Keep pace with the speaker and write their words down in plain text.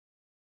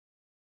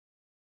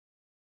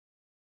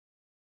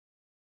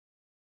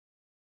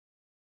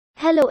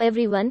Hello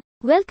everyone,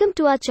 welcome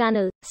to our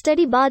channel,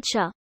 Study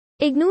Badshah.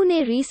 IGNOU ने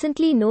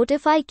recently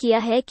notify किया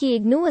है कि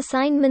IGNOU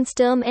Assignments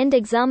Term End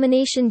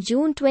Examination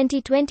June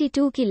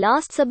 2022 की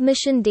last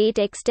submission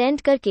date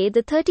extend करके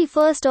the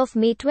 31st of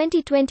May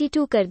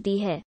 2022 कर दी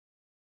है।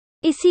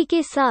 इसी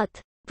के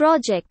साथ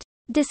project,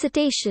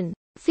 dissertation,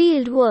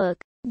 field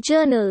work,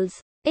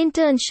 journals,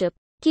 internship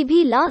की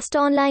भी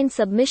last online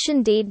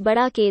submission date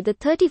बढ़ा के the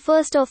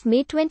 31st of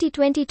May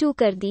 2022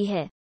 कर दी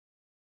है।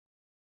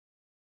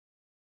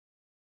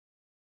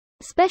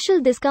 Special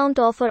discount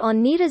offer on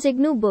Neeraj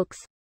IGNOU books.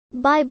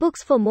 Buy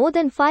books for more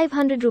than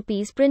 500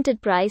 rupees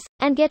printed price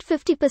and get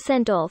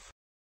 50% off.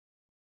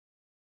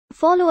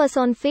 Follow us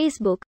on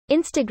Facebook,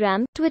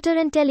 Instagram, Twitter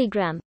and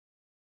Telegram.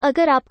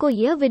 अगर आपको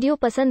यह video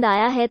पसंद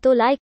आया है तो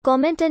like,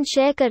 comment and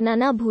share करना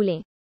ना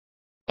भूलें।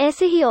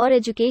 ऐसे ही और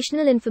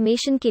एजुकेशनल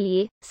इन्फॉर्मेशन के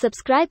लिए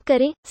सब्सक्राइब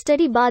करें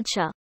स्टडी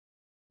बादशाह।